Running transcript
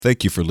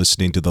Thank you for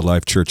listening to the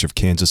Life Church of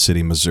Kansas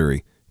City,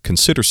 Missouri.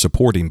 Consider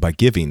supporting by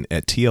giving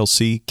at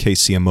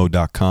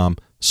tlckcmo.com,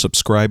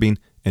 subscribing,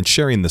 and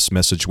sharing this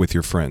message with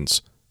your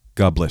friends.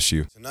 God bless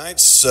you.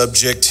 Tonight's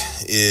subject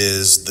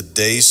is The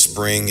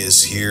Dayspring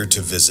is Here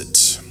to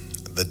Visit.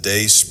 The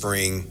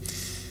Dayspring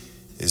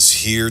is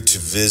here to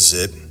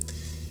visit,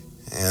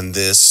 and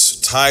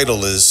this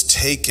title is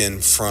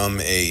taken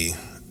from a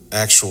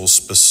actual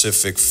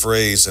specific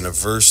phrase in a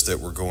verse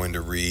that we're going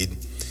to read.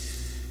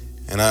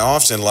 And I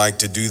often like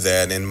to do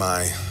that in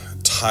my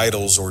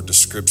titles or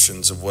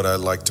descriptions of what I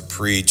like to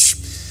preach,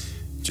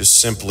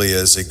 just simply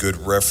as a good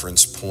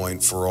reference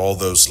point for all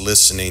those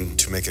listening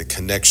to make a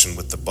connection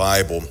with the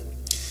Bible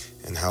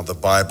and how the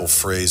Bible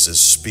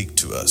phrases speak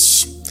to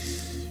us.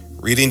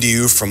 Reading to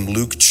you from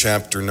Luke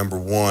chapter number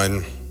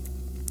 1,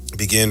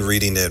 begin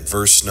reading at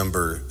verse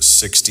number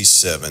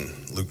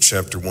 67. Luke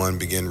chapter 1,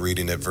 begin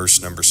reading at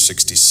verse number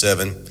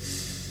 67.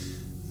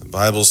 The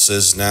Bible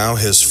says, "Now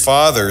his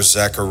father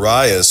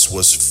Zacharias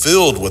was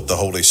filled with the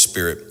Holy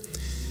Spirit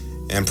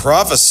and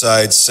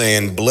prophesied,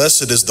 saying,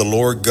 Blessed is the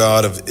Lord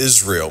God of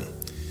Israel,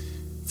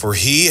 for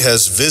he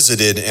has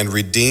visited and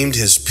redeemed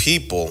his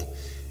people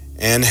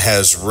and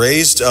has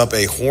raised up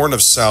a horn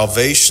of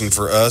salvation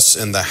for us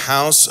in the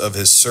house of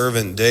his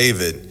servant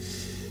David,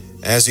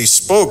 as he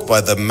spoke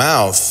by the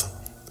mouth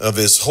of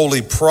his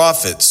holy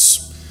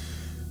prophets,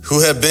 who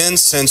have been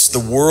since the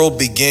world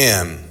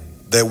began,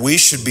 that we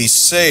should be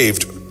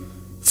saved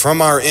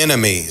from our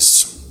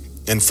enemies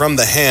and from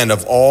the hand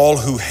of all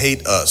who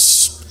hate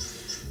us,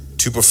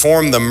 to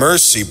perform the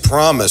mercy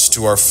promised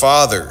to our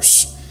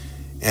fathers,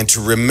 and to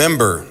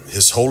remember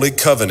his holy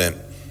covenant,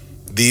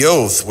 the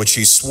oath which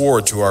he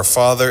swore to our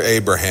father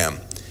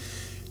Abraham,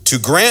 to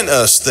grant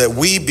us that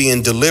we,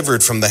 being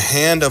delivered from the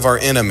hand of our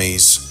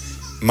enemies,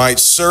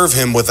 might serve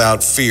him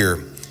without fear,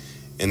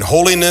 in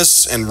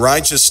holiness and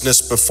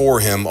righteousness before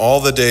him all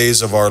the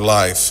days of our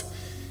life.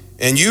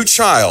 And you,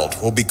 child,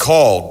 will be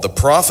called the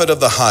prophet of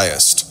the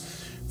highest,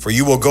 for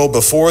you will go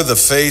before the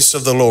face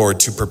of the Lord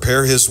to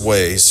prepare his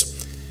ways,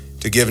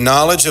 to give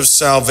knowledge of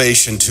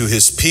salvation to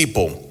his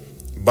people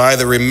by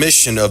the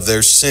remission of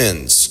their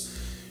sins,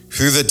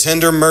 through the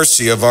tender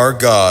mercy of our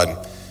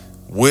God,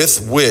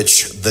 with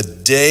which the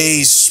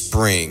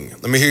Dayspring,"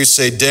 let me hear you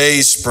say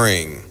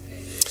Dayspring,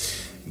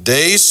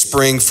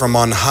 "Dayspring from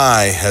on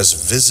high has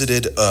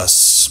visited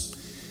us,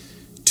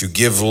 to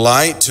give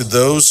light to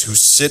those who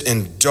sit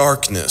in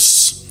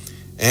darkness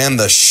and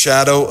the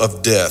shadow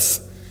of death,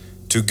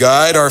 to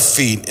guide our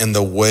feet in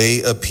the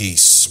way of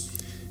peace.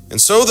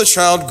 And so the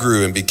child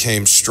grew and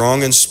became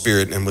strong in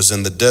spirit and was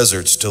in the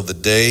deserts till the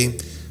day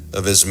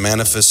of his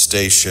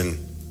manifestation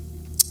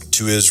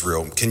to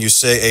Israel." Can you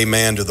say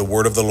amen to the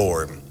word of the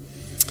Lord?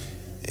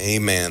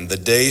 Amen. The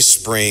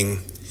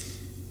Dayspring,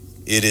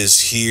 it is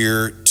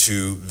here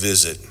to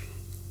visit.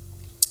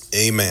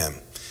 Amen.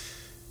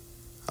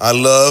 I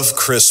love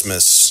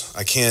Christmas.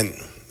 I can't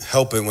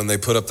help it when they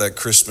put up that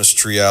Christmas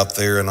tree out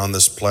there, and on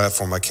this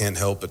platform I can't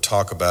help but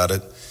talk about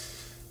it.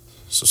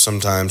 So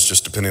sometimes,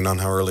 just depending on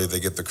how early they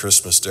get the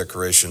Christmas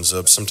decorations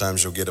up,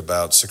 sometimes you'll get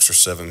about 6 or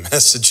 7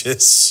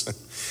 messages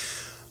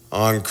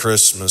on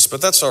Christmas,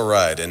 but that's all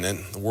right, and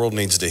the world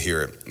needs to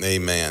hear it.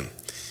 Amen.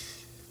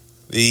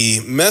 The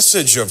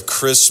message of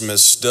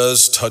Christmas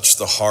does touch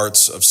the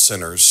hearts of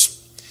sinners.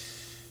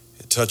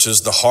 It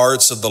touches the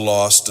hearts of the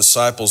lost.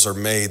 Disciples are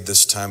made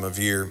this time of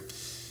year.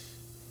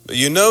 But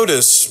you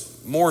notice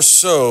more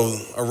so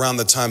around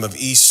the time of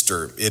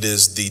Easter, it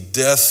is the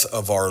death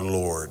of our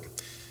Lord,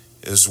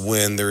 is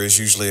when there is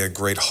usually a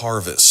great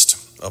harvest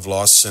of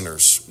lost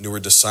sinners, newer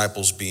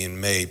disciples being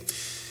made.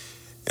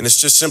 And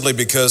it's just simply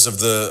because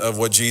of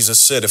what Jesus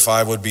said, "If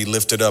I would be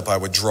lifted up, I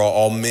would draw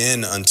all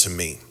men unto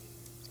me."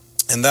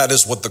 And that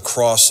is what the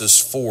cross is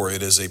for.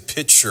 It is a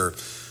picture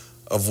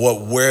of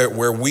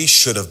where we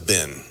should have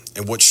been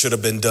and what should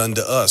have been done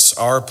to us,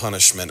 our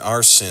punishment,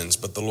 our sins.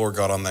 But the Lord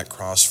got on that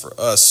cross for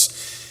us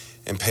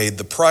and paid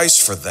the price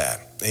for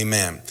that.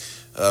 Amen.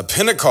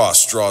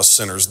 Pentecost draws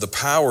sinners, the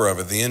power of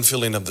it, the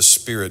infilling of the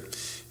Spirit,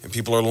 and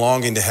people are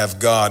longing to have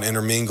God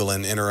intermingle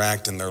and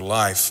interact in their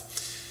life.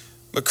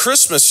 But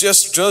Christmas,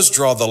 yes, does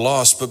draw the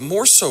lost, but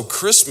more so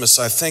Christmas,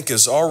 I think,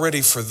 is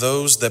already for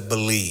those that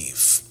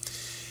believe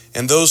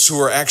and those who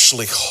are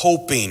actually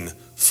hoping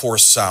for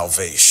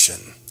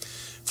salvation,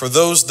 for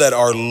those that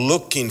are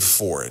looking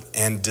for it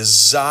and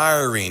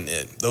desiring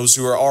it, those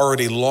who are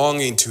already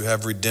longing to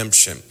have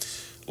redemption,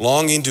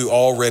 longing to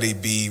already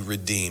be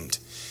redeemed.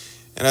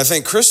 And I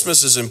think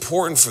Christmas is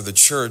important for the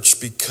church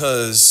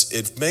because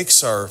it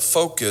makes our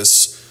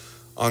focus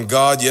on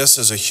God, yes,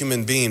 as a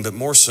human being, but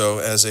more so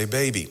as a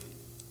baby.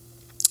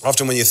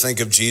 Often when you think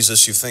of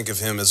Jesus, you think of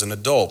him as an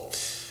adult,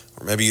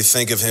 or maybe you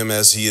think of him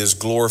as he is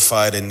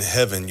glorified in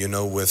heaven,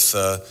 with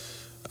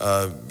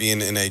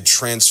being in a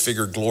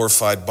transfigured,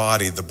 glorified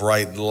body, the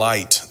bright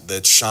light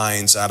that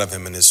shines out of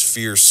him and his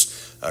fierce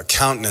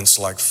countenance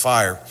like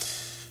fire.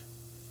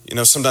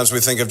 Sometimes we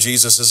think of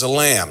Jesus as a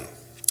lamb.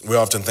 We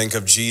often think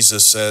of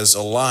Jesus as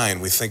a lion.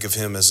 We think of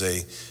him as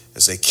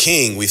a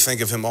king. We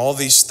think of him all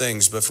these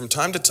things. But from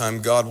time to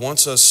time, God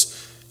wants us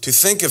to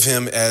think of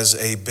him as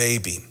a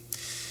baby.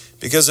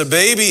 Because a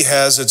baby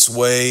has its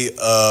way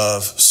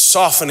of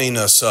softening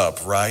us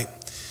up, right?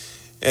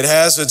 It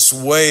has its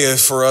way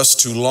for us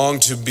to long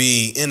to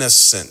be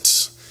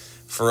innocent,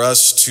 for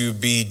us to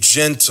be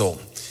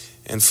gentle,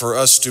 and for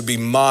us to be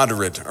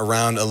moderate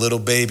around a little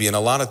baby. And a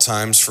lot of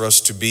times for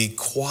us to be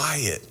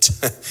quiet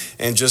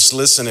and just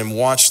listen and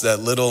watch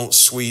that little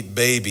sweet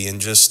baby and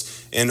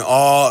just in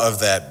awe of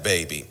that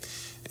baby.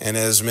 And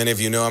as many of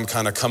you know, I'm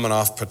kind of coming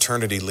off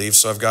paternity leave,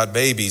 so I've got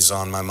babies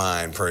on my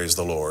mind, praise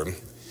the Lord.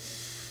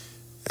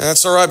 And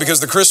that's all right, because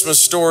the Christmas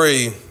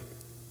story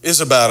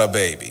is about a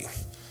baby.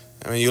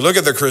 I mean, you look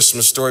at the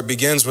Christmas story, it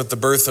begins with the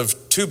birth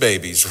of two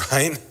babies,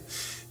 right?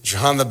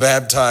 John the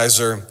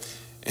Baptizer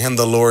and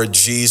the Lord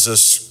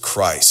Jesus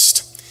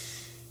Christ.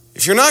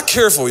 If you're not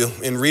careful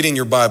in reading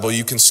your Bible,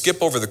 you can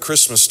skip over the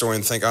Christmas story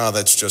and think,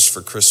 that's just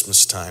for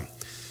Christmas time.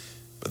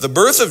 But the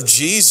birth of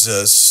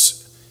Jesus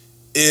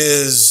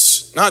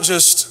is not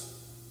just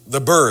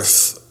the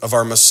birth of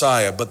our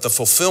Messiah, but the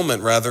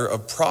fulfillment, rather,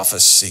 of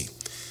prophecy.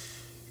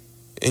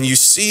 And you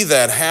see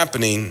that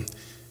happening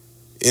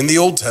in the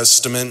Old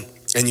Testament,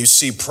 and you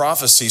see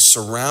prophecy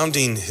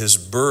surrounding his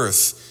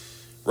birth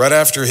right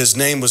after his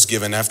name was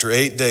given, after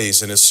 8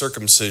 days in his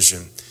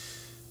circumcision.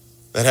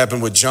 That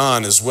happened with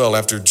John as well.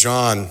 After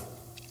John,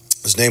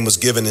 his name was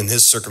given in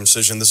his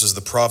circumcision, this is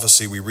the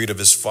prophecy we read of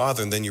his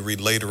father. And then you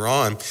read later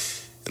on,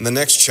 in the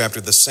next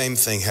chapter, the same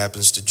thing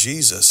happens to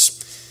Jesus.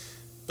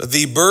 But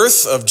the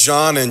birth of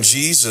John and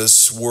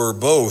Jesus were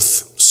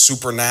both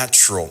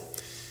supernatural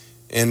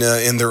in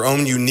their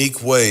own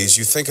unique ways.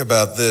 You think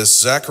about this.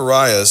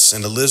 Zacharias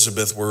and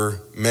Elizabeth were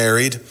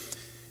married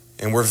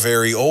and were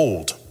very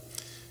old.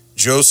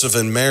 Joseph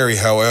and Mary,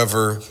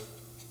 however,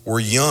 were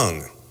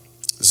young.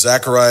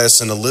 Zacharias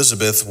and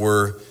Elizabeth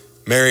were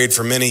married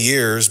for many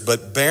years,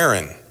 but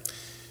barren.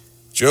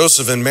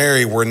 Joseph and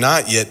Mary were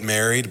not yet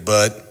married,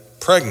 but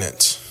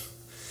pregnant.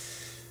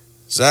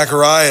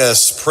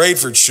 Zacharias prayed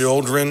for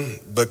children,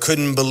 but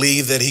couldn't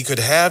believe that he could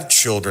have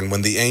children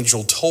when the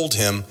angel told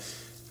him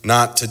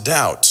not to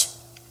doubt.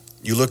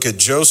 You look at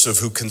Joseph,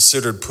 who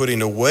considered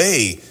putting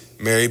away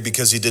Mary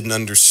because he didn't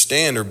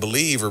understand or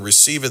believe or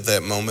receive at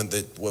that moment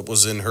that what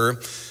was in her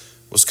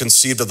was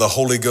conceived of the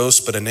Holy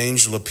Ghost, but an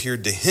angel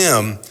appeared to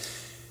him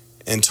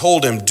and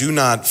told him, do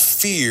not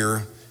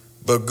fear,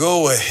 but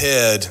go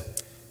ahead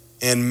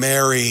and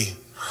marry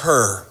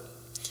her.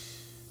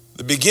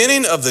 The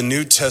beginning of the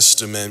New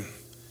Testament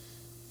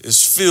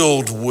is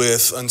filled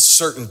with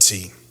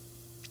uncertainty.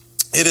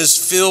 It is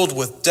filled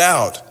with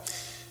doubt.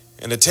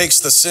 And it takes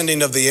the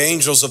sending of the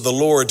angels of the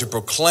Lord to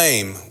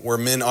proclaim where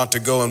men ought to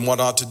go and what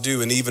ought to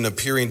do, and even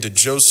appearing to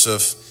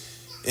Joseph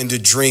into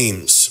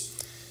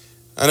dreams.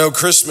 I know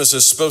Christmas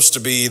is supposed to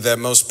be that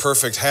most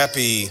perfect,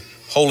 happy,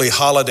 holy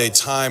holiday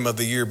time of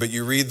the year, but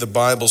you read the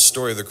Bible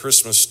story, the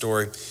Christmas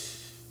story,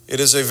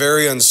 it is a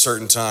very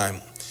uncertain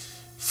time.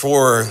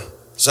 For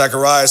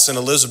Zacharias and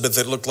Elizabeth,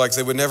 it looked like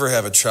they would never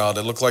have a child.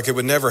 It looked like it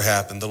would never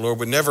happen. The Lord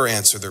would never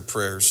answer their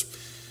prayers.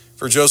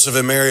 For Joseph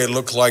and Mary, it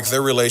looked like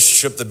their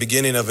relationship, the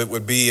beginning of it,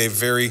 would be a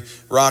very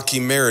rocky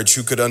marriage.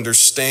 Who could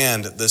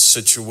understand this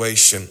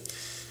situation?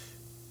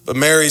 But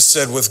Mary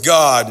said, with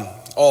God,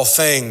 all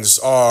things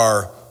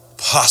are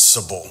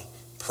possible.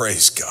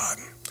 Praise God.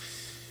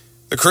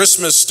 The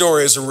Christmas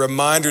story is a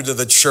reminder to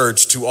the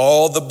church, to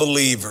all the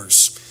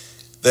believers,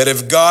 that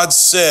if God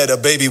said a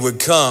baby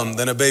would come,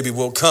 then a baby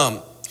will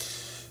come.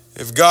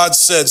 If God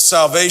said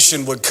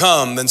salvation would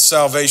come, then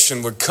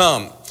salvation would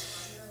come.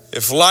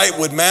 If light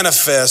would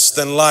manifest,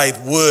 then light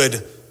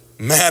would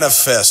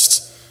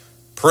manifest.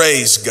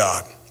 Praise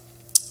God.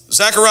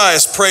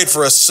 Zacharias prayed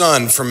for a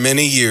son for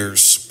many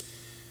years,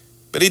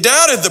 but he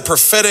doubted the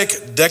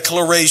prophetic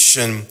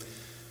declaration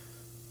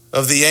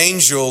of the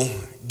angel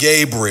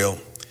Gabriel.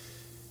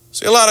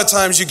 See, a lot of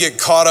times you get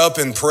caught up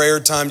in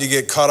prayer time, you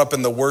get caught up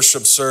in the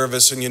worship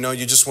service, and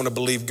you just want to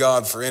believe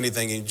God for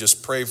anything and you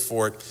just pray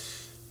for it.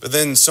 But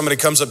then somebody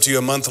comes up to you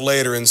a month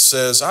later and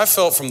says, I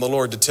felt from the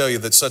Lord to tell you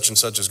that such and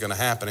such is going to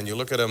happen. And you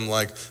look at them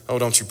like, oh,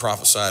 don't you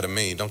prophesy to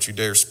me. Don't you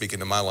dare speak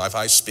into my life.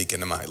 I speak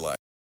into my life.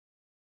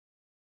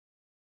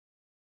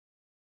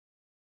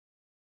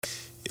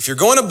 If you're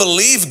going to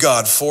believe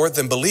God for it,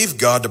 then believe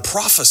God to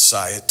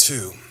prophesy it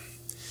too.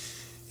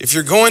 If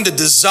you're going to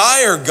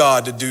desire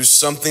God to do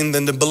something,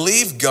 then to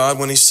believe God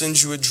when he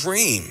sends you a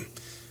dream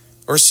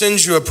or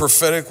sends you a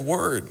prophetic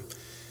word.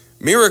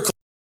 Miracle.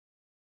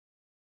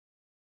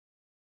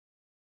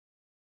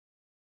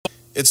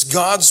 It's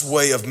God's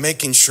way of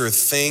making sure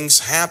things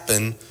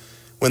happen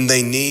when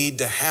they need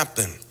to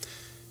happen.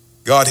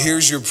 God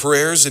hears your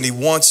prayers and he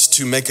wants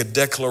to make a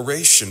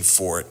declaration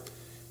for it.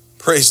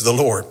 Praise the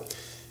Lord.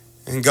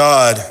 And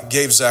God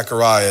gave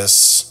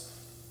Zacharias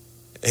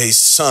a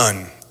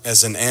son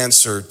as an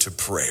answer to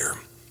prayer.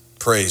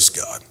 Praise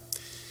God.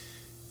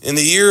 In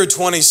the year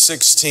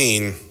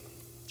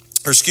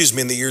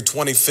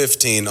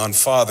 2015, on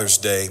Father's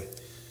Day,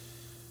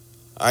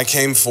 I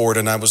came forward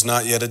and I was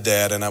not yet a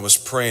dad, and I was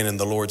praying, and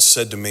the Lord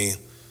said to me,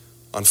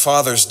 on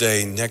Father's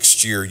Day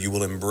next year, you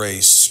will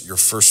embrace your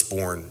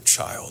firstborn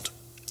child.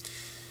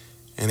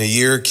 And a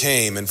year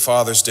came, and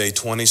Father's Day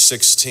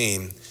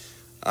 2016,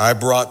 I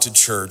brought to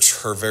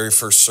church her very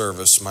first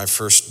service, my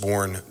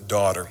firstborn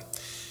daughter.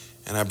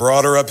 And I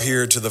brought her up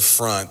here to the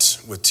front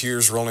with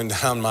tears rolling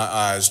down my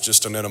eyes,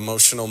 just an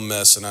emotional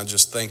mess. And I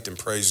just thanked and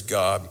praised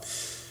God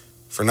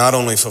for not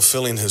only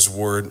fulfilling his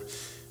word,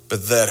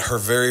 but that her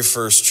very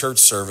first church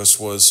service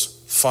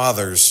was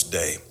Father's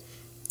Day.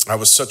 I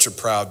was such a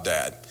proud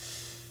dad.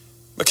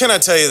 But can I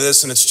tell you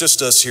this, and it's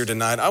just us here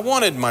tonight, I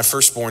wanted my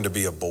firstborn to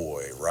be a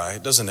boy,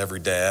 right? Doesn't every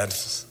dad?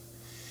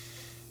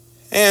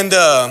 And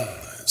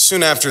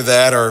soon after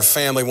that, our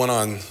family went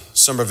on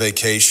summer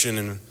vacation,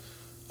 and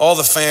all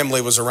the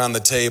family was around the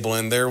table,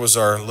 and there was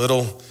our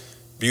little,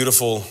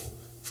 beautiful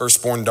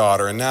firstborn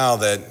daughter. And now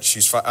that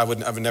she's I would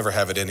never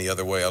have it any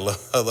other way. I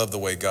love the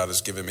way God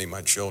has given me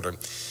my children.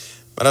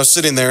 But I was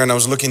sitting there, and I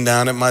was looking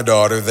down at my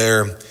daughter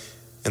there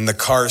in the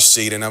car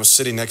seat, and I was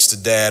sitting next to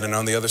Dad, and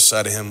on the other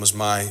side of him was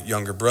my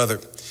younger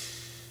brother.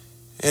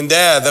 And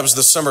Dad, that was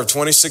the summer of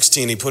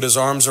 2016, he put his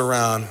arms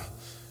around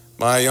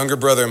my younger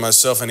brother and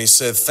myself, and he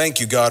said, "Thank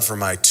you, God, for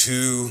my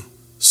 2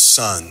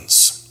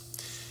 sons."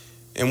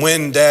 And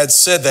when Dad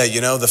said that,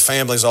 the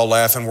family's all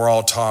laughing, we're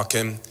all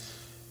talking.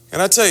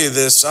 And I tell you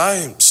this,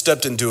 I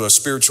stepped into a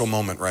spiritual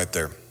moment right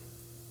there.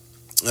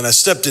 And I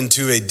stepped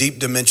into a deep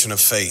dimension of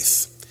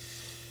faith.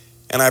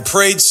 And I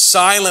prayed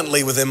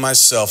silently within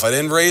myself. I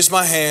didn't raise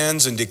my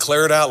hands and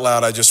declare it out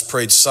loud. I just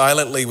prayed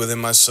silently within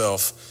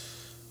myself.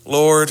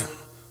 Lord,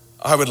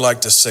 I would like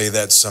to say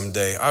that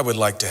someday. I would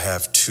like to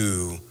have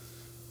 2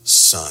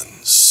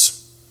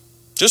 sons.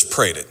 Just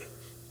prayed it.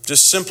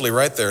 Just simply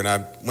right there. And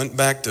I went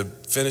back to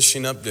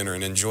finishing up dinner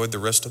and enjoyed the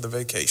rest of the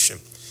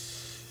vacation.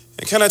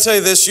 And can I tell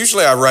you this?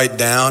 Usually I write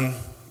down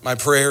my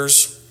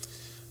prayers.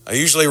 I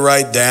usually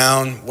write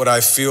down what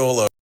I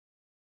feel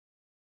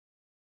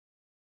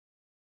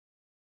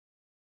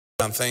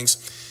on things.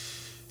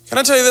 Can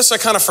I tell you this? I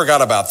kind of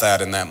forgot about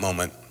that in that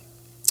moment.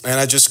 And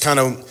I just kind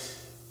of,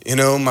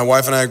 my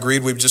wife and I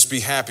agreed we'd just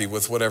be happy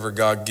with whatever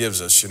God gives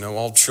us.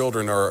 All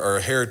children are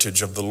a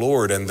heritage of the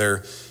Lord, and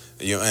they're,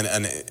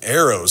 and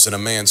arrows in a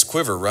man's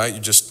quiver, right?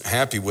 You're just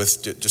happy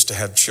with just to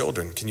have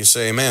children. Can you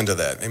say amen to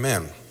that?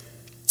 Amen.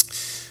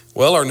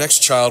 Well, our next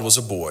child was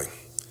a boy,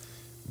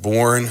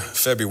 born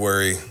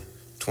February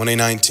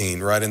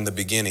 2019, right in the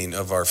beginning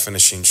of our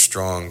Finishing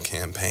Strong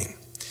campaign.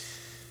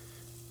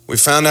 We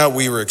found out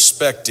we were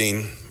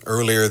expecting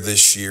earlier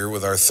this year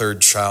with our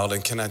 3rd child,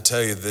 and can I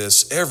tell you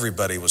this?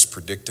 Everybody was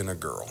predicting a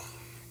girl.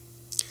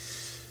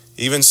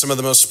 Even some of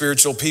the most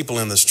spiritual people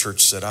in this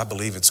church said, "I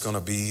believe it's going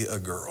to be a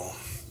girl."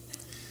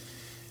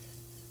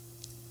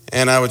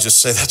 And I would just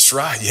say, that's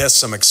right.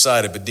 Yes, I'm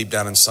excited, but deep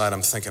down inside,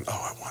 I'm thinking,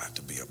 I want it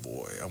to be a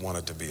boy. I want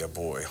it to be a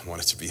boy. I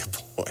want it to be a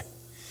boy.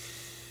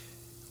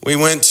 We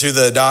went to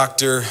the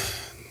doctor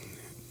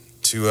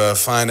to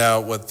find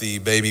out what the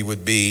baby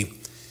would be.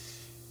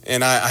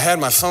 And I had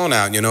my phone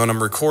out, and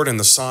I'm recording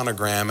the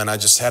sonogram, and I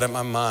just had it in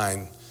my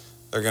mind,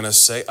 they're going to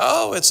say,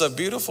 it's a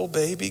beautiful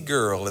baby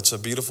girl. It's a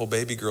beautiful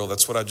baby girl.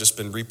 That's what I've just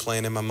been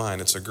replaying in my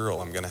mind. It's a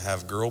girl. I'm going to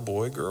have girl,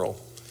 boy, girl.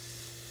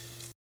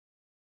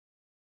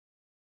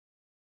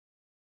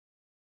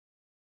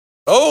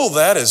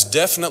 That is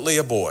definitely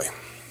a boy.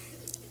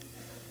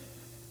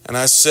 And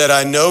I said,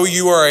 I know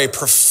you are a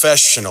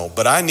professional,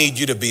 but I need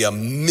you to be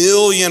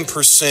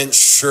 1,000,000%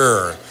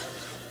 sure.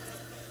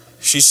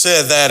 She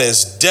said, that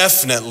is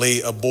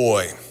definitely a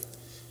boy.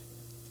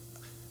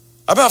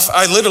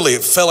 I literally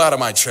fell out of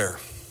my chair.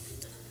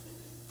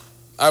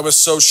 I was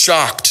so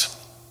shocked.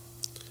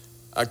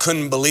 I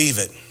couldn't believe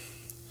it.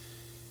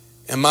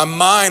 And my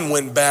mind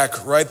went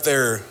back right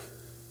there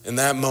in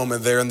that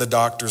moment there in the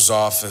doctor's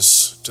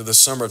office to the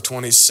summer of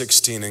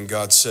 2016, and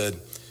God said,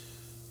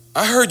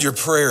 I heard your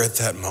prayer at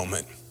that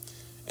moment,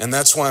 and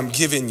that's why I'm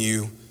giving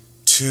you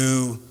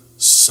 2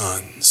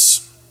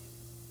 sons.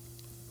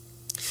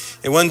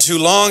 It wasn't too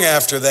long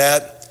after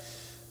that,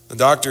 the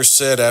doctor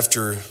said,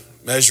 after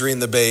measuring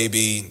the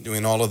baby,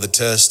 doing all of the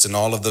tests and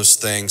all of those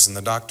things, and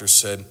the doctor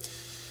said,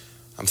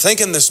 I'm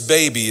thinking this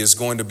baby is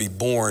going to be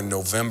born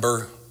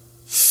November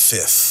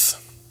 5th.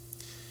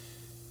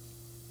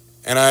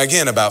 And I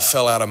again about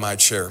fell out of my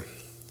chair.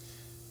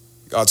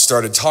 God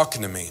started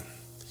talking to me.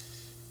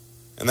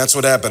 And that's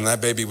what happened. That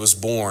baby was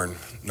born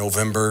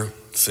November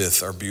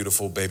 5th, our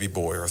beautiful baby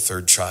boy, our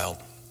 3rd child.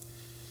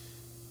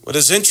 What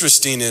is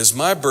interesting is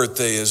my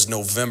birthday is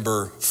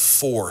November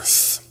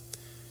 4th.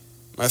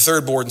 My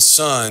 3rd-born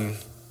son,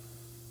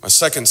 my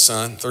 2nd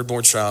son,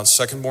 3rd-born child,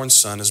 2nd-born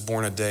son is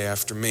born a day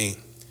after me.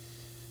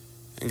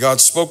 And God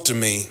spoke to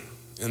me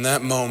in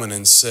that moment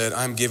and said,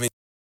 I'm giving.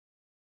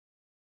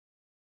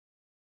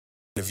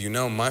 If you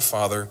know, my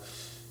father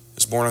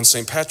is born on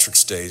St.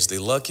 Patrick's Day. He's the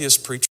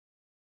luckiest preacher.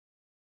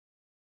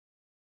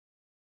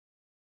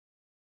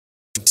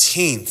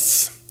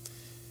 18th.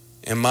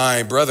 And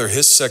my brother,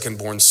 his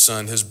 2nd-born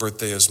son, his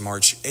birthday is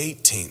March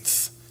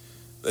 18th,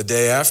 the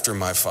day after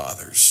my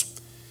father's.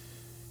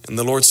 And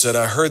the Lord said,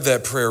 I heard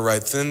that prayer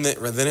right then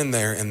and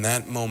there in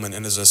that moment,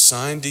 and as a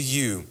sign to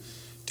you,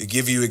 to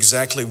give you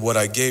exactly what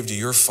I gave to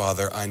your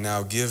father, I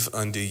now give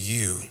unto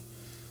you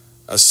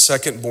a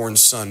second-born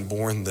son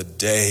born the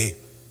day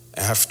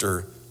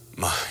after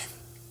mine.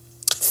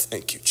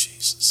 Thank you,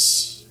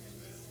 Jesus.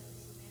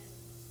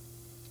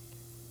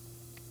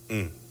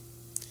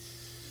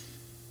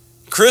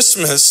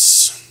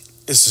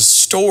 Christmas is a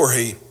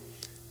story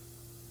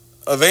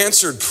of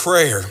answered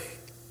prayer.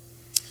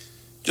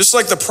 Just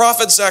like the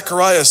prophet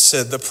Zechariah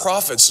said, the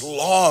prophets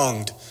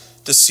longed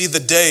to see the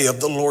day of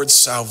the Lord's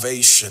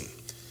salvation,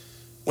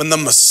 when the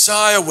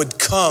Messiah would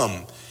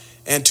come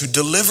and to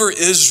deliver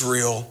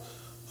Israel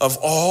of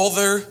all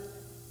their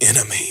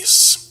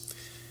enemies.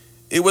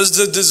 It was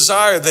the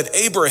desire that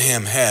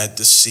Abraham had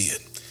to see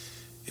it.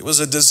 It was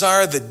a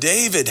desire that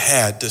David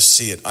had to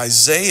see it.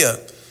 Isaiah,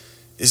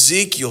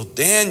 Ezekiel,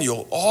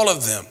 Daniel, all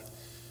of them,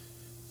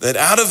 that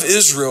out of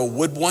Israel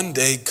would one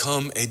day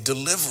come a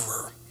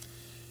deliverer,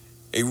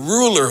 a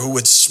ruler who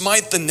would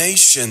smite the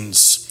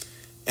nations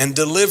and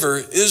deliver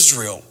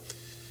Israel.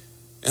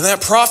 And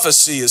that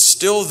prophecy is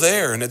still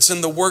there, and it's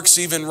in the works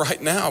even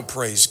right now,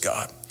 praise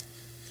God.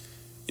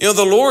 You know,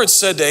 the Lord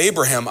said to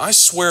Abraham, I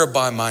swear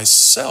by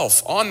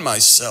myself, on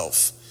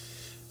myself,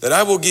 that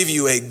I will give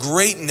you a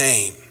great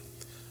name.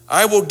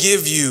 I will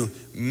give you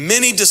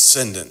many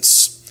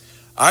descendants.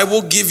 I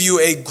will give you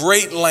a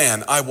great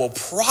land. I will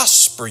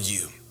prosper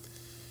you.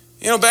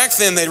 You know, back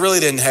then they really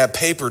didn't have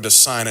paper to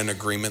sign an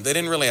agreement. They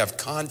didn't really have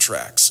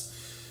contracts.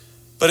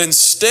 But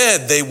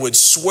instead they would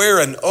swear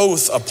an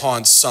oath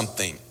upon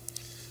something,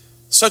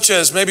 such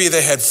as maybe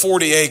they had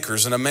 40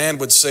 acres and a man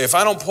would say, if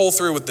I don't pull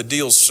through with the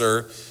deal,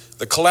 sir,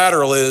 the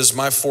collateral is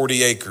my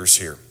 40 acres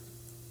here.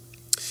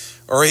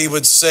 Or he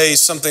would say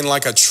something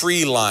like a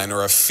tree line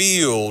or a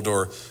field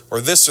or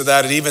this or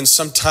that. And even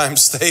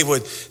sometimes they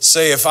would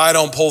say, if I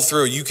don't pull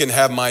through, you can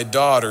have my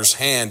daughter's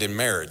hand in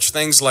marriage.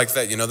 Things like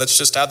that. You know, that's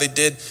just how they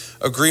did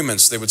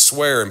agreements. They would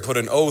swear and put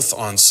an oath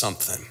on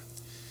something.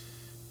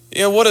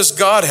 You know, what does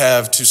God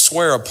have to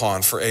swear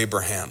upon for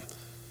Abraham?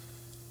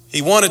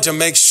 He wanted to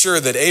make sure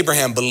that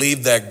Abraham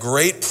believed that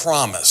great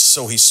promise,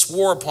 so he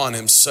swore upon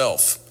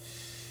himself,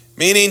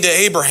 meaning to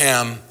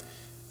Abraham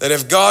that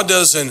if God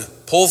doesn't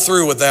pull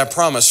through with that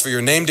promise for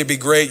your name to be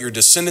great, your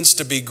descendants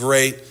to be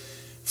great,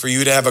 for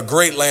you to have a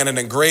great land and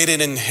a great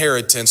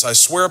inheritance, I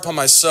swear upon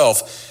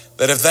myself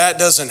that if that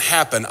doesn't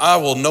happen, I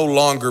will no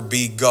longer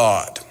be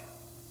God.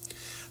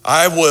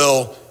 I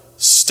will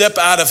step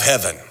out of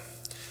heaven.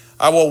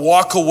 I will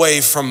walk away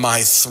from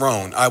my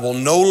throne. I will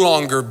no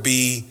longer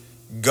be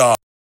God.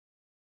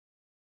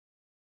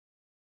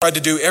 He tried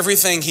to do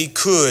everything he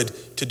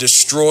could to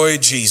destroy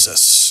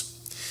Jesus.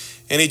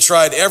 And he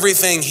tried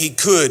everything he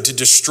could to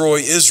destroy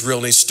Israel,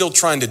 and he's still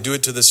trying to do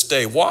it to this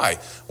day. Why?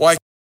 Why?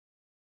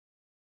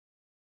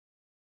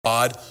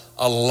 God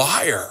a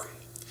liar.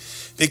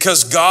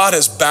 Because God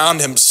has bound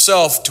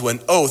himself to an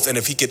oath, and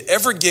if he could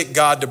ever get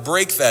God to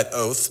break that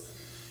oath,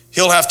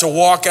 he'll have to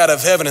walk out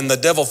of heaven, and the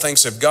devil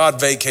thinks if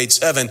God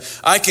vacates heaven,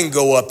 I can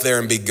go up there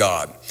and be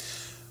God.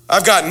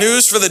 I've got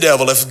news for the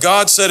devil. If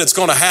God said it's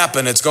going to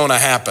happen, it's going to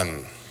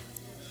happen.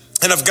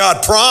 And if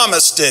God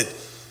promised it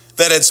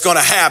that it's going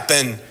to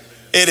happen,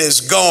 it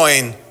is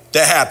going to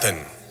happen.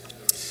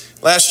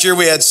 Last year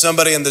we had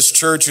somebody in this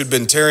church who'd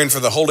been tarrying for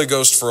the Holy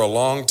Ghost for a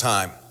long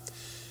time.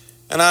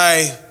 And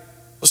I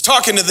was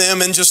talking to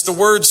them and just the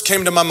words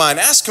came to my mind.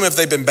 Ask them if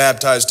they've been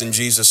baptized in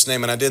Jesus'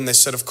 name. And I did, and they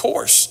said, of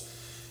course.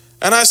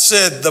 And I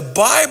said, the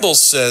Bible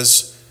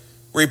says,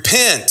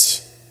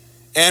 repent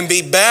and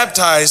be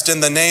baptized in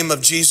the name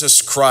of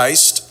Jesus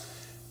Christ,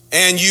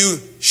 and you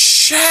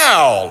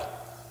shall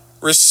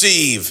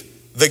receive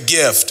the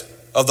gift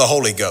of the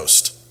Holy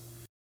Ghost.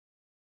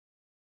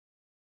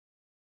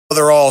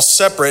 They're all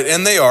separate,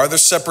 and they're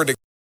separate.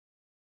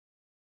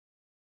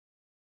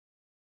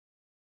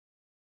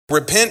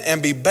 Repent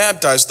and be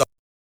baptized.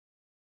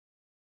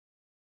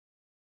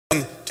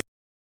 The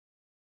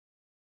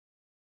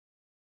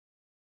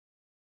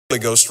Holy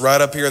Ghost right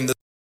up here in this.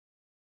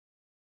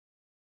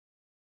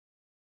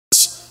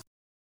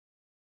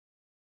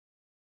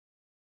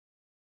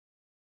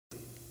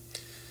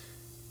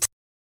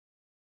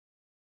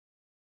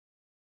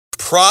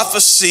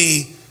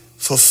 Prophecy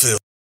fulfilled.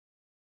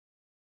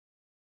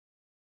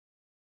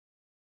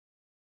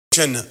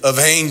 Of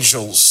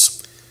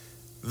angels.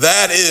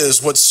 That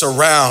is what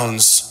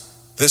surrounds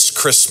this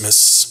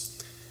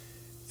Christmas.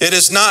 It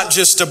is not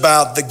just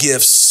about the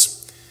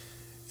gifts.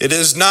 It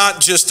is not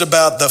just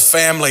about the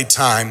family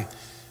time,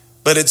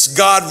 but it's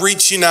God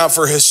reaching out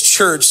for his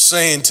church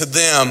saying to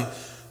them,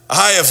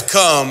 I have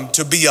come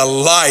to be a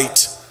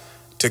light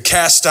to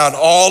cast out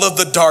all of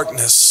the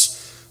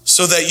darkness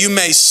so that you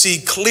may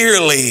see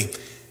clearly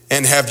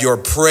and have your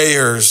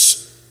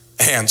prayers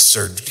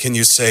answered. Can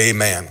you say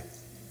amen?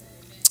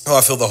 Oh,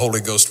 I feel the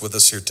Holy Ghost with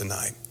us here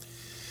tonight.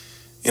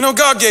 You know,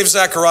 God gave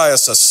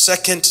Zacharias a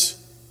second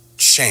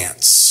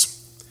chance.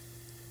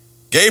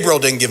 Gabriel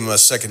didn't give him a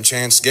second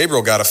chance.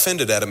 Gabriel got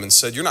offended at him and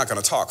said, you're not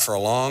going to talk for a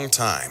long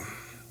time.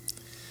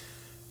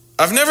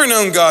 I've never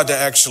known God to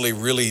actually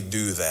really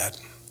do that.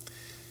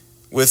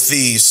 With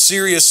the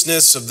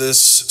seriousness of this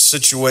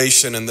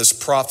situation and this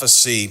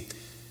prophecy,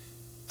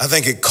 I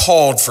think it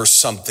called for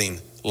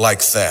something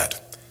like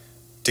that.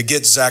 to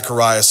get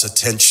Zacharias'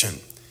 attention.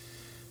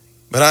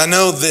 But I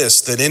know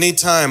this, that any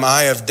time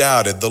I have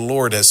doubted, the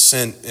Lord has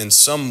sent in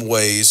some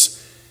ways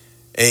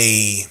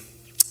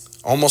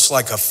almost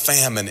like a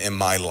famine in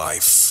my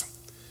life.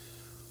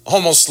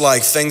 Almost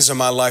like things in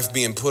my life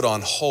being put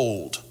on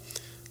hold.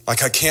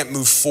 Like I can't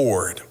move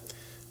forward.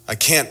 I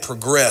can't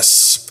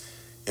progress.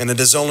 And it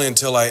is only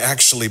until I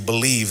actually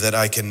believe that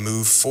I can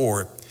move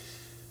forward.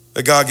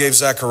 But God gave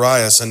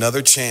Zacharias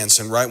another chance.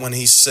 And right when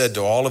he said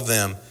to all of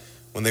them,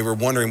 when they were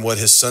wondering what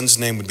his son's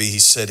name would be, he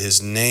said,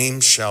 his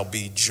name shall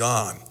be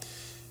John.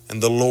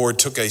 And the Lord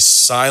took a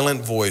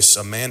silent voice,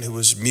 a man who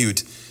was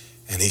mute,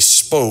 and he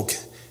spoke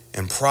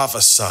and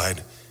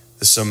prophesied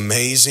this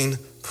amazing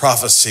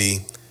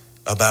prophecy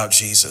about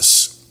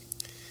Jesus.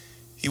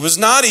 He was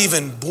not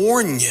even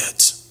born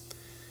yet.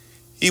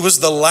 He was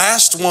the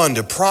last one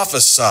to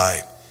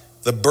prophesy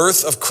the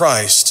birth of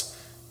Christ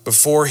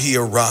before he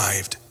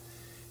arrived.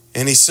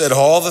 And he said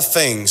all the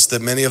things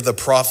that many of the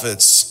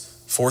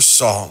prophets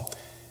foresaw,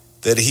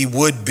 that he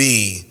would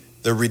be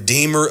the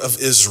Redeemer of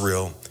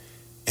Israel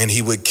and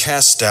he would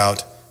cast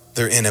out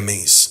their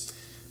enemies.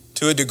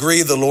 To a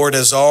degree, the Lord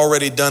has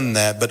already done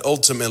that, but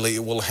ultimately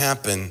it will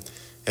happen.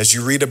 As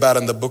you read about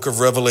in the book of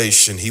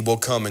Revelation, he will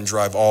come and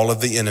drive all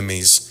of the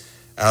enemies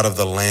out of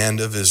the land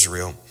of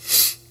Israel.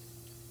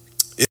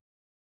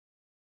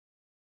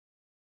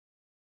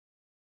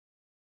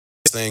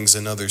 Things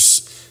in other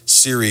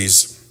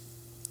series,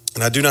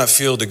 and I do not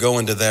feel to go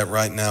into that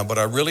right now, but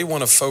I really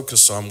want to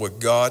focus on what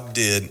God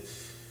did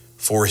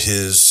for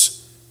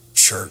his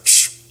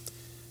church.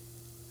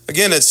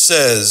 Again, it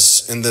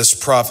says in this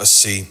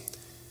prophecy,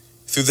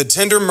 through the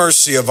tender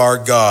mercy of our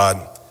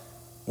God,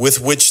 with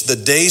which the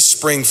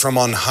dayspring from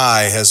on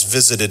high has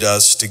visited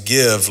us to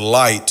give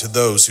light to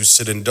those who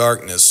sit in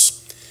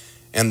darkness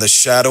and the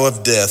shadow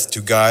of death,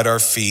 to guide our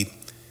feet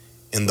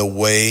in the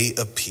way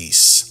of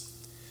peace.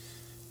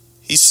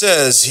 He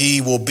says he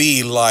will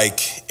be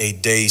like a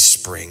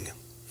dayspring.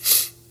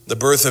 The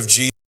birth of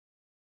Jesus,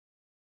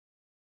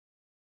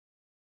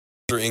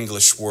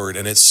 English word,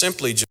 and it's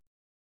simply just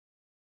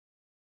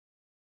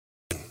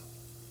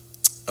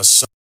a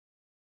son.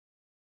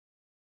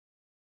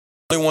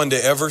 The only one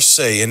to ever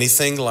say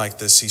anything like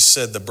this. He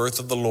said the birth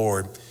of the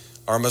Lord,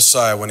 our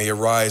Messiah, when he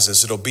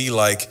arises, it'll be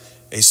like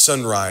a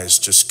sunrise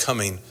just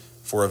coming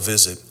for a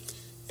visit.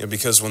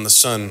 Because when the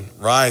sun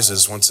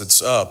rises, once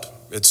it's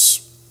up, it's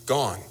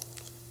gone.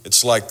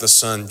 It's like the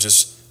sun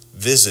just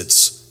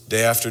visits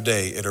day after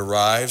day. It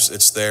arrives,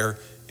 it's there,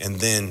 and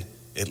then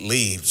it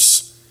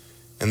leaves.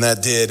 And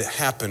that did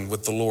happen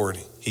with the Lord.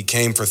 He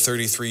came for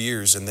 33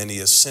 years and then he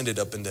ascended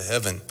up into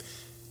heaven.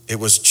 It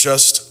was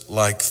just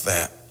like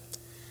that.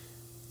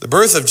 The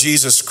birth of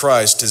Jesus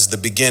Christ is the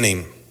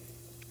beginning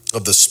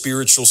of the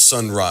spiritual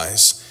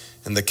sunrise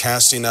and the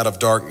casting out of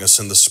darkness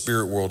in the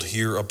spirit world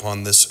here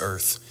upon this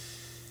earth.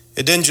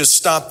 It didn't just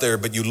stop there,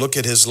 but you look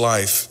at his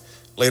life.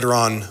 Later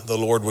on, the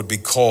Lord would be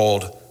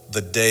called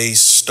the day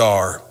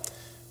star,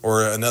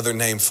 or another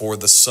name for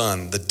the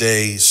sun, the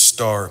day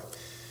star.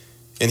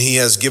 And he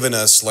has given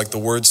us, like the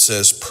word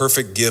says,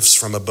 perfect gifts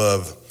from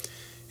above.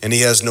 And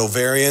he has no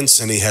variance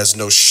and he has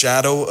no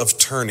shadow of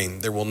turning.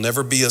 There will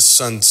never be a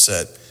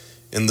sunset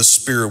in the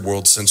spirit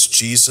world since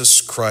Jesus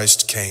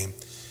Christ came.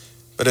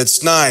 But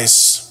it's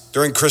nice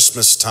during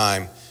Christmas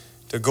time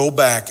to go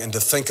back and to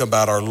think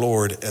about our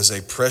Lord as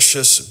a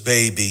precious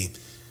baby,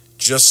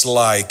 just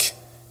like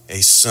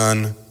a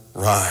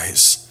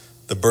sunrise.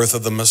 The birth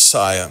of the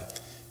Messiah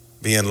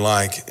being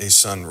like a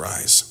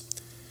sunrise.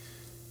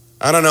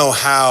 I don't know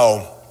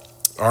how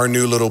our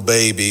new little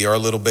baby, our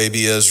little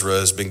baby Ezra,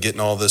 has been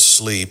getting all this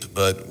sleep,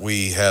 but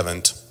we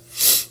haven't.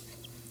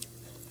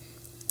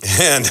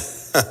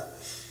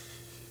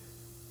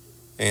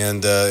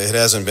 And it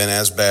hasn't been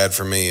as bad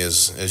for me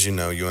as you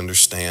know, you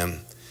understand.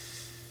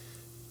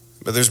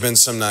 But there's been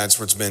some nights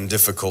where it's been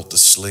difficult to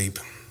sleep.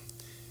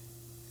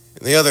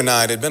 And the other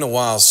night, it'd been a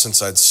while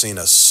since I'd seen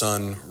a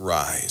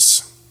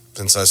sunrise,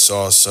 since I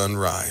saw a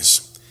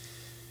sunrise.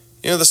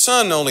 You know, the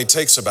sun only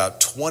takes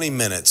about 20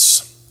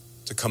 minutes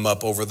to come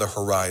up over the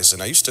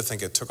horizon. I used to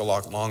think it took a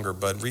lot longer,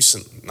 but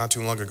not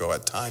too long ago, I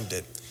timed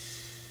it.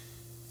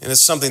 And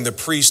it's something the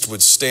priest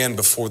would stand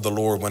before the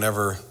Lord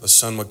whenever the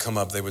sun would come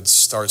up. They would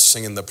start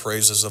singing the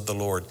praises of the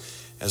Lord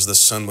as the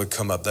sun would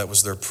come up. That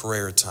was their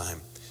prayer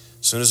time.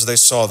 As soon as they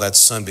saw that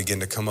sun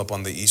begin to come up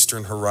on the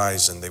eastern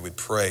horizon, they would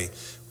pray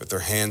with their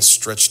hands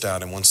stretched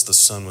out. And once the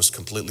sun was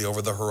completely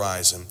over the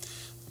horizon,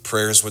 the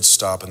prayers would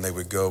stop and they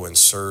would go and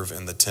serve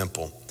in the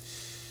temple.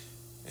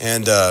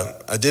 And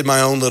I did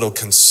my own little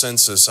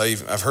consensus.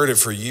 I've heard it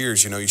for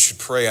years. You should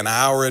pray an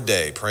hour a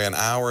day. Pray an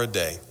hour a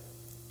day.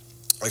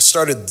 I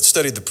studied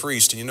the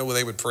priest, and you know what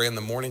they would pray in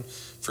the morning?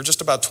 For just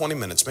about 20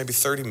 minutes, maybe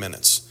 30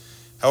 minutes.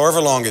 However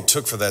long it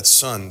took for that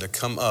sun to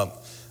come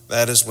up,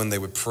 that is when they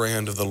would pray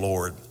unto the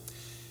Lord.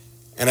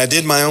 And I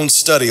did my own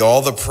study,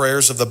 all the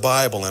prayers of the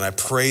Bible, and I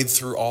prayed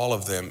through all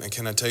of them. And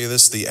can I tell you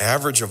this? The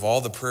average of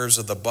all the prayers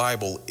of the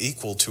Bible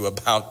equal to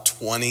about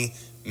 20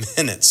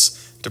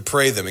 minutes to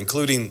pray them,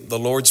 including the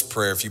Lord's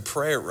Prayer. If you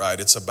pray it right,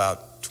 it's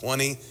about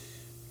 20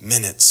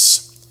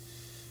 minutes.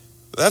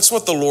 That's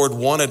what the Lord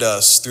wanted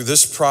us through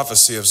this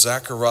prophecy of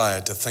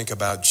Zechariah to think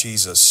about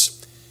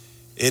Jesus.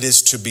 It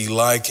is to be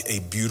like a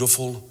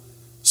beautiful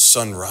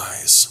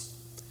sunrise,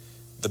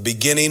 the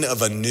beginning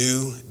of a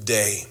new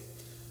day,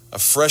 a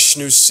fresh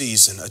new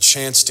season, a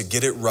chance to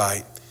get it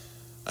right,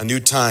 a new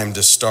time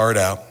to start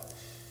out.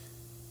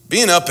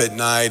 Being up at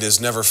night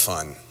is never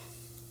fun.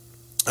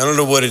 I don't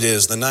know what it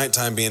is. The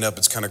nighttime being up,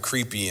 it's kind of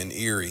creepy and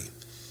eerie,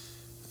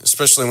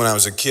 especially when I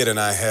was a kid and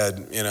I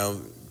had,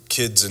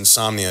 kids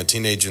insomnia,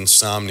 teenage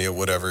insomnia,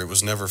 whatever. It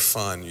was never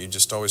fun. You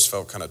just always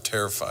felt kind of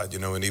terrified,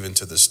 and even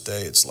to this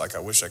day, it's like, I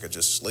wish I could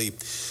just sleep.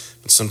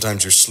 But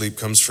sometimes your sleep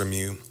comes from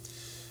you.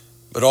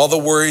 But all the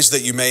worries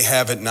that you may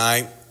have at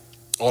night,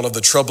 all of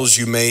the troubles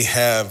you may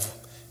have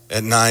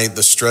at night,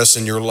 the stress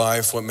in your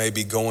life, what may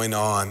be going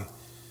on,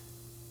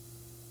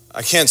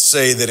 I can't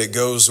say that it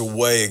goes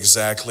away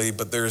exactly,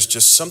 but there's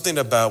just something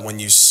about when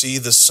you see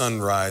the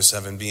sunrise,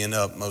 having been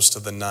up most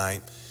of the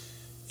night,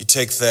 you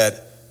take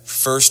that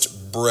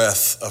first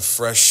breath of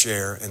fresh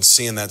air and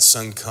seeing that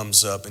sun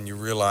comes up and you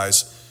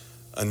realize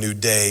a new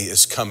day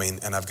is coming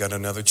and I've got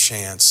another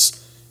chance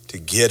to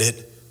get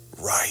it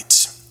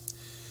right.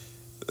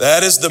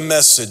 That is the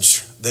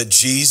message that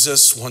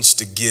Jesus wants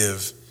to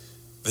give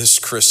this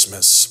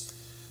Christmas,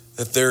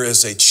 that there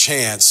is a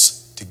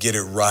chance to get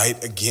it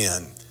right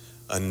again.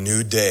 A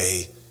new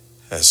day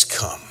has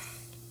come.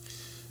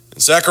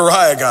 And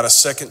Zechariah got a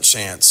second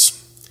chance.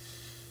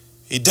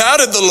 He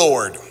doubted the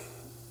Lord,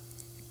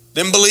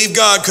 didn't believe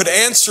God could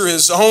answer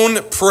his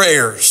own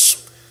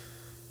prayers.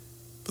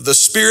 But the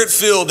Spirit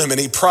filled him and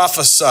he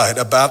prophesied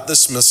about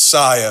this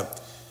Messiah,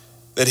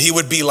 that he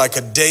would be like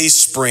a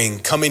dayspring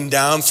coming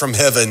down from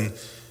heaven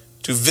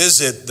to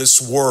visit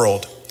this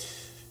world.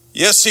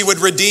 Yes, he would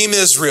redeem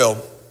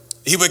Israel.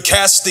 He would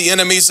cast the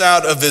enemies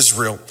out of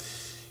Israel.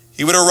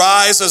 He would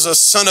arise as a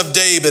son of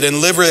David and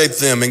liberate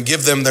them and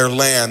give them their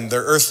land,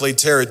 their earthly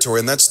territory.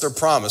 And that's their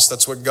promise.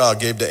 That's what God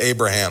gave to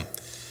Abraham.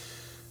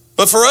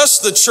 But for us,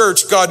 the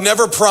church, God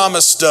never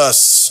promised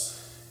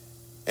us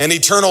an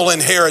eternal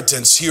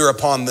inheritance here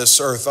upon this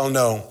earth. Oh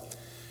no.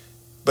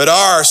 But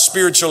our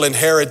spiritual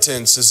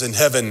inheritance is in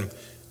heaven,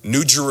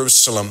 New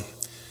Jerusalem.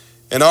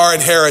 And our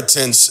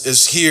inheritance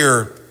is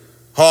here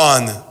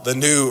on the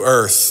new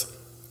earth.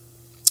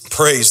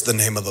 Praise the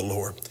name of the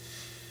Lord.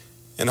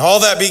 And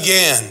all that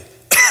began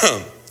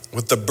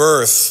with the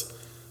birth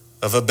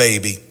of a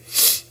baby.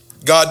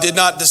 God did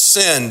not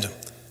descend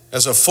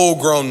as a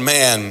full-grown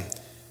man,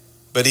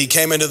 but he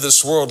came into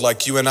this world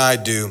like you and I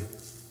do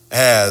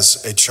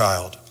as a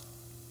child.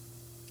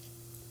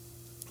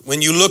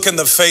 When you look in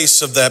the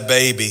face of that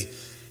baby,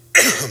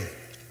 it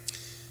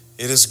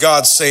is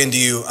God saying to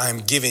you, I'm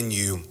giving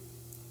you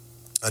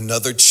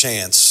another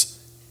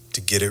chance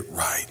to get it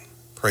right.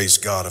 Praise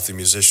God. If the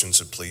musicians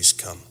would please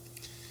come.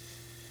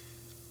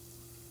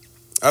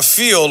 I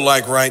feel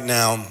like right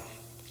now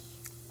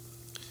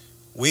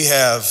we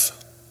have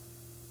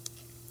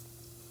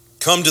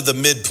come to the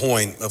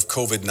midpoint of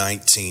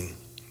COVID-19.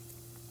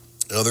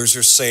 Others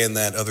are saying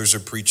that, others are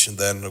preaching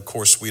that, and of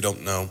course we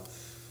don't know.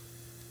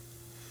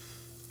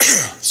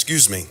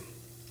 Excuse me.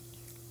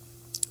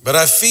 But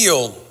I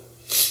feel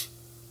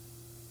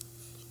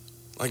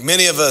like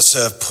many of us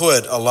have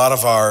put a lot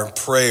of our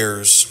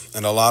prayers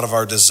and a lot of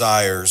our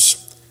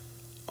desires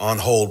on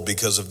hold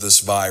because of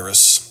this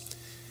virus.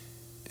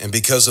 And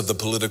because of the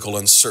political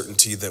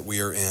uncertainty that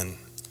we are in.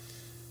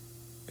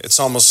 It's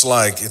almost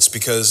like it's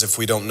because if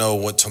we don't know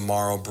what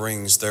tomorrow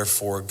brings,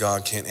 therefore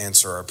God can't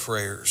answer our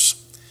prayers.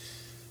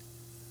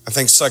 I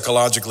think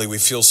psychologically we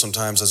feel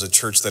sometimes as a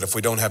church that if we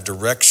don't have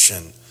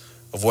direction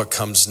of what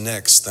comes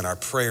next, then our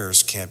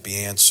prayers can't be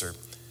answered.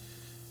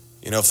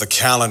 If the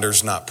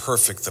calendar's not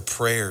perfect, the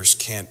prayers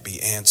can't be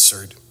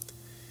answered.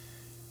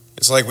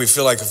 It's like we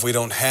feel like if we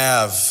don't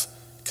have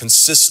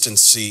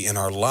consistency in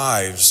our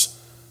lives,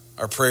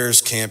 our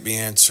prayers can't be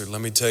answered.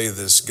 Let me tell you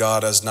this,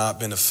 God has not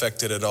been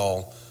affected at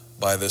all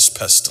by this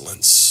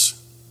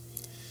pestilence.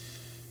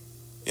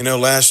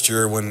 Last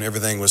year when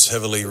everything was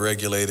heavily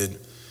regulated,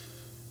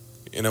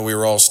 we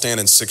were all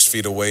standing 6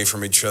 feet away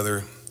from each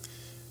other.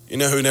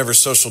 Who never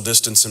social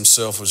distanced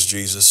himself was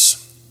Jesus.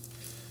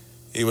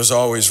 He was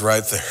always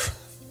right there.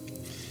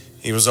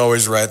 He was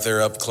always right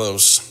there up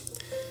close.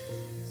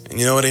 And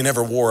you know what? He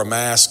never wore a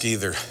mask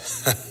either.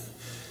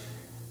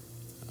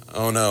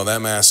 Oh no,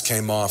 that mask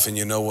came off, and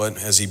you know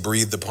what? As he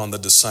breathed upon the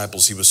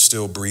disciples, he was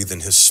still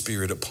breathing his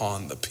Spirit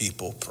upon the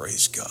people.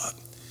 Praise God.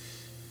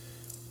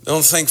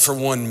 Don't think for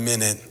 1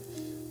 minute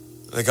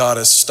that God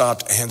has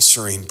stopped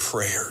answering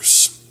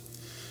prayers.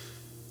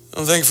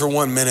 Don't think for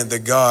 1 minute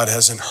that God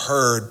hasn't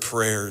heard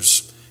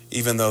prayers,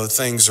 even though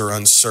things are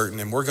uncertain.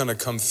 And we're going to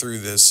come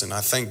through this, and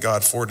I thank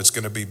God for it. It's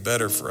going to be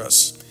better for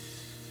us.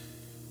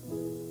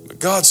 But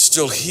God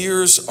still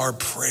hears our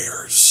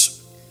prayers.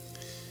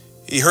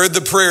 He heard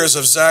the prayers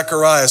of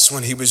Zacharias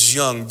when he was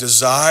young,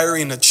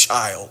 desiring a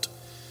child.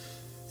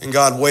 And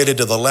God waited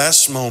to the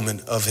last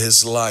moment of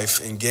his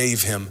life and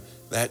gave him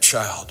that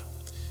child.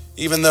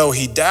 Even though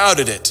he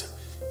doubted it,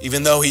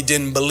 even though he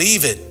didn't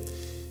believe it,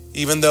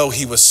 Even though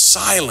he was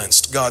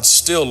silenced, God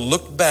still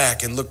looked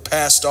back and looked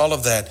past all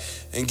of that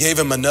and gave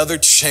him another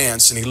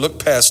chance. And he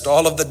looked past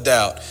all of the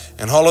doubt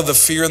and all of the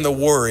fear and the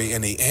worry,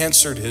 and he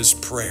answered his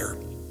prayer.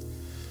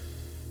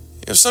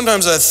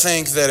 Sometimes I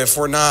think that if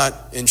we're not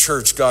in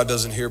church, God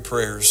doesn't hear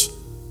prayers.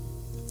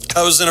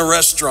 I was in a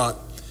restaurant.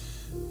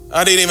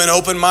 I didn't even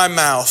open my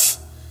mouth.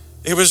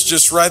 It was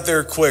just right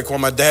there quick while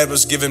my dad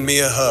was giving me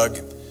a hug.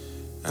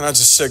 And I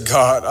just said,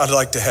 God, I'd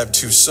like to have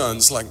 2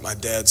 sons like my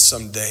dad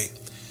someday.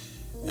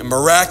 And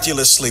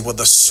miraculously, with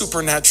a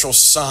supernatural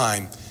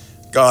sign,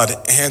 God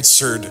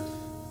answered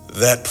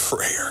that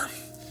prayer.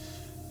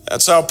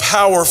 That's how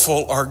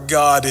powerful our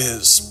God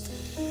is.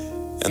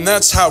 And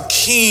that's how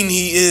keen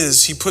he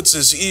is. He puts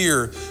his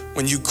ear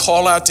when you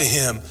call out to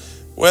him,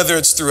 whether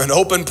it's through an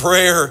open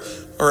prayer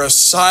or a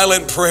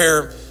silent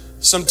prayer.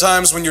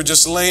 Sometimes when you're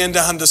just laying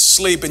down to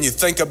sleep and you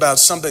think about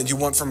something you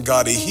want from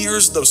God, he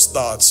hears those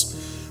thoughts.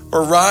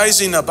 Or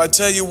rising up, I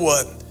tell you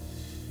what,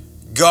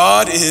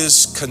 God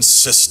is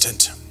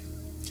consistent.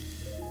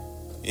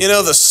 You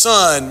know, the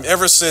sun,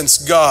 ever since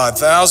God,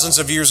 thousands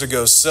of years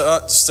ago,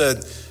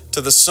 said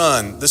to the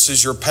sun, this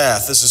is your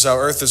path. This is how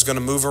earth is going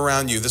to move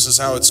around you. This is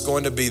how it's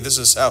going to be. This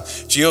is how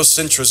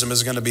geocentrism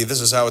is going to be.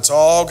 This is how it's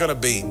all going to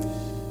be.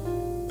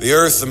 The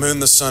earth, the moon,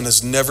 the sun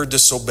has never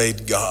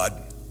disobeyed God.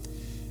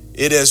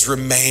 It has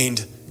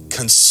remained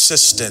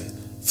consistent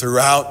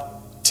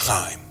throughout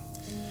time.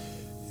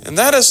 And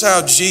that is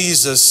how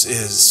Jesus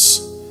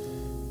is.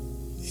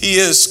 He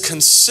is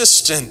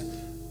consistent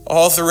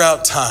all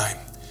throughout time.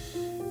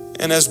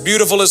 And as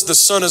beautiful as the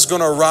sun is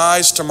going to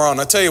rise tomorrow, and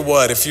I tell you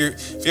what, if you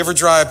ever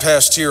drive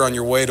past here on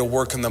your way to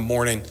work in the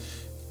morning,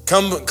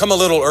 come a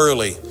little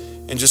early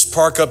and just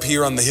park up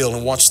here on the hill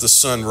and watch the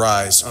sun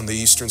rise on the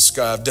eastern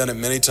sky. I've done it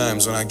many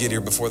times when I get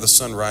here before the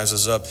sun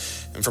rises up.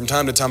 And from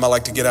time to time, I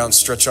like to get out and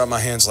stretch out my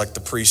hands like the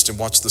priest and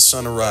watch the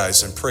sun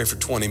arise and pray for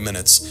 20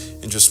 minutes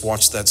and just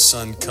watch that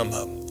sun come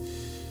up.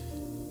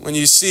 When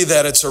you see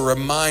that, it's a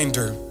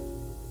reminder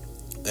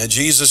that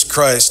Jesus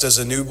Christ, as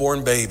a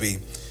newborn baby,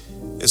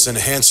 is an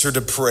answer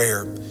to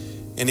prayer.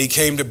 And he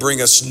came to bring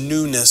us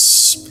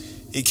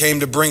newness. He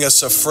came to bring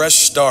us a fresh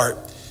start.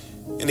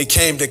 And he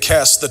came to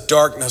cast the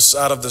darkness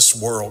out of this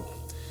world.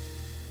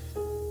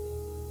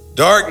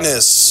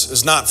 Darkness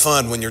is not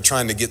fun when you're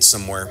trying to get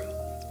somewhere.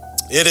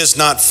 It is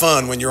not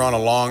fun when you're on a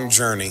long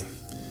journey.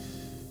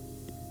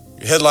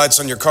 Your headlights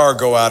on your car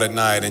go out at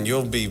night and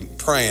you'll be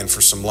praying for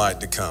some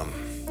light to come.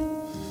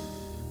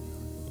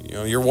 You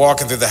know, you're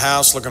walking through the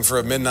house looking for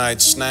a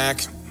midnight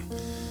snack.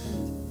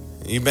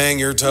 You bang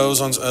your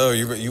toes on,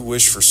 you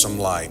wish for some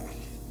light.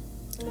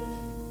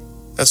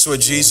 That's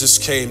what Jesus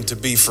came to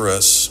be for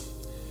us.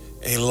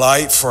 A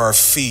light for our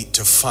feet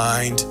to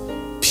find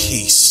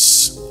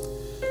peace.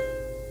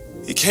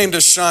 He came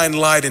to shine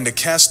light and to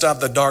cast out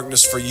the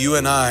darkness for you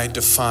and I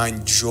to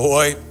find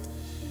joy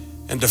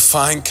and to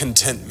find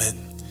contentment.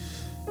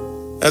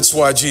 That's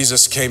why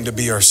Jesus came to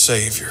be our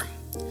Savior.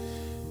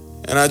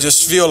 And I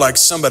just feel like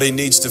somebody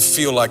needs to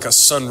feel like a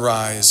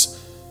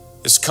sunrise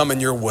is coming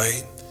your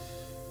way.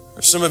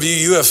 For some of you,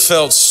 you have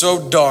felt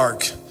so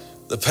dark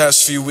the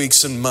past few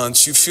weeks and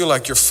months. You feel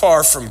like you're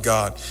far from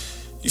God.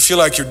 You feel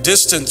like you're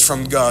distant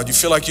from God. You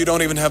feel like you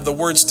don't even have the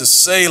words to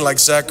say like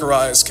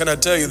Zacharias. Can I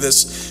tell you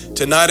this?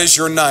 Tonight is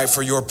your night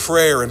for your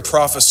prayer and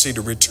prophecy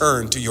to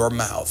return to your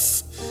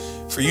mouth.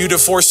 For you to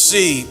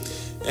foresee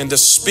and to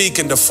speak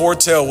and to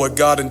foretell what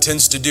God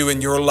intends to do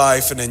in your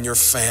life and in your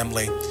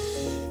family.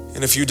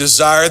 And if you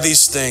desire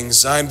these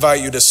things, I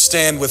invite you to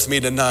stand with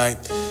me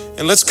tonight.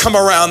 And let's come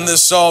around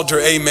this altar,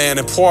 amen,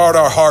 and pour out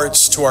our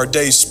hearts to our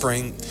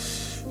Dayspring.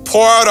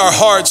 Pour out our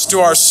hearts to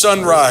our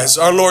sunrise,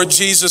 our Lord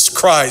Jesus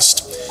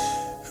Christ,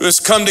 who has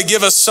come to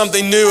give us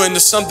something new and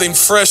something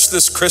fresh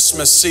this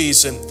Christmas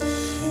season.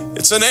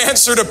 It's an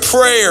answer to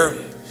prayer.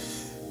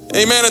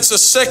 Amen. It's a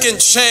second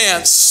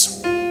chance.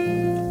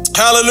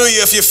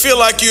 Hallelujah. If you feel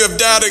like you have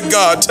doubted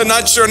God,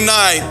 tonight's your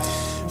night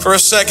for a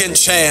second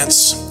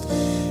chance.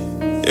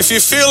 If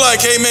you feel like,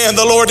 amen,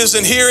 the Lord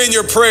isn't hearing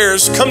your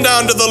prayers, come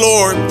down to the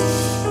Lord.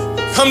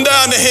 Come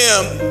down to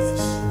him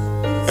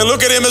and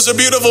look at him as a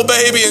beautiful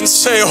baby and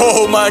say,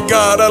 oh my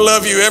God, I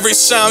love you. Every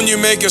sound you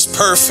make is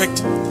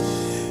perfect.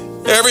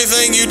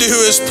 Everything you do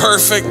is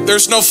perfect.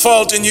 There's no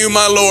fault in you,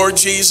 my Lord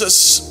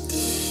Jesus.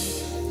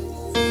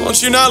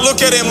 Won't you not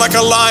look at him like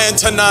a lion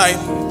tonight?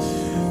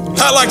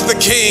 Not like the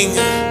king,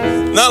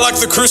 not like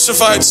the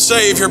crucified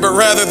Savior, but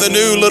rather the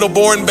new little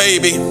born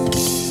baby.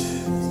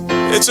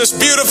 It's as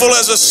beautiful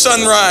as a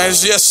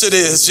sunrise. Yes, it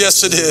is.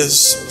 Yes, it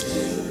is.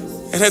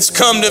 And it's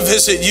come to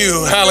visit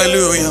you.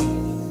 Hallelujah.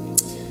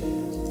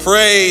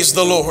 Praise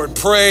the Lord.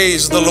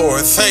 Praise the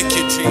Lord. Thank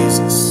you,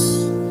 Jesus.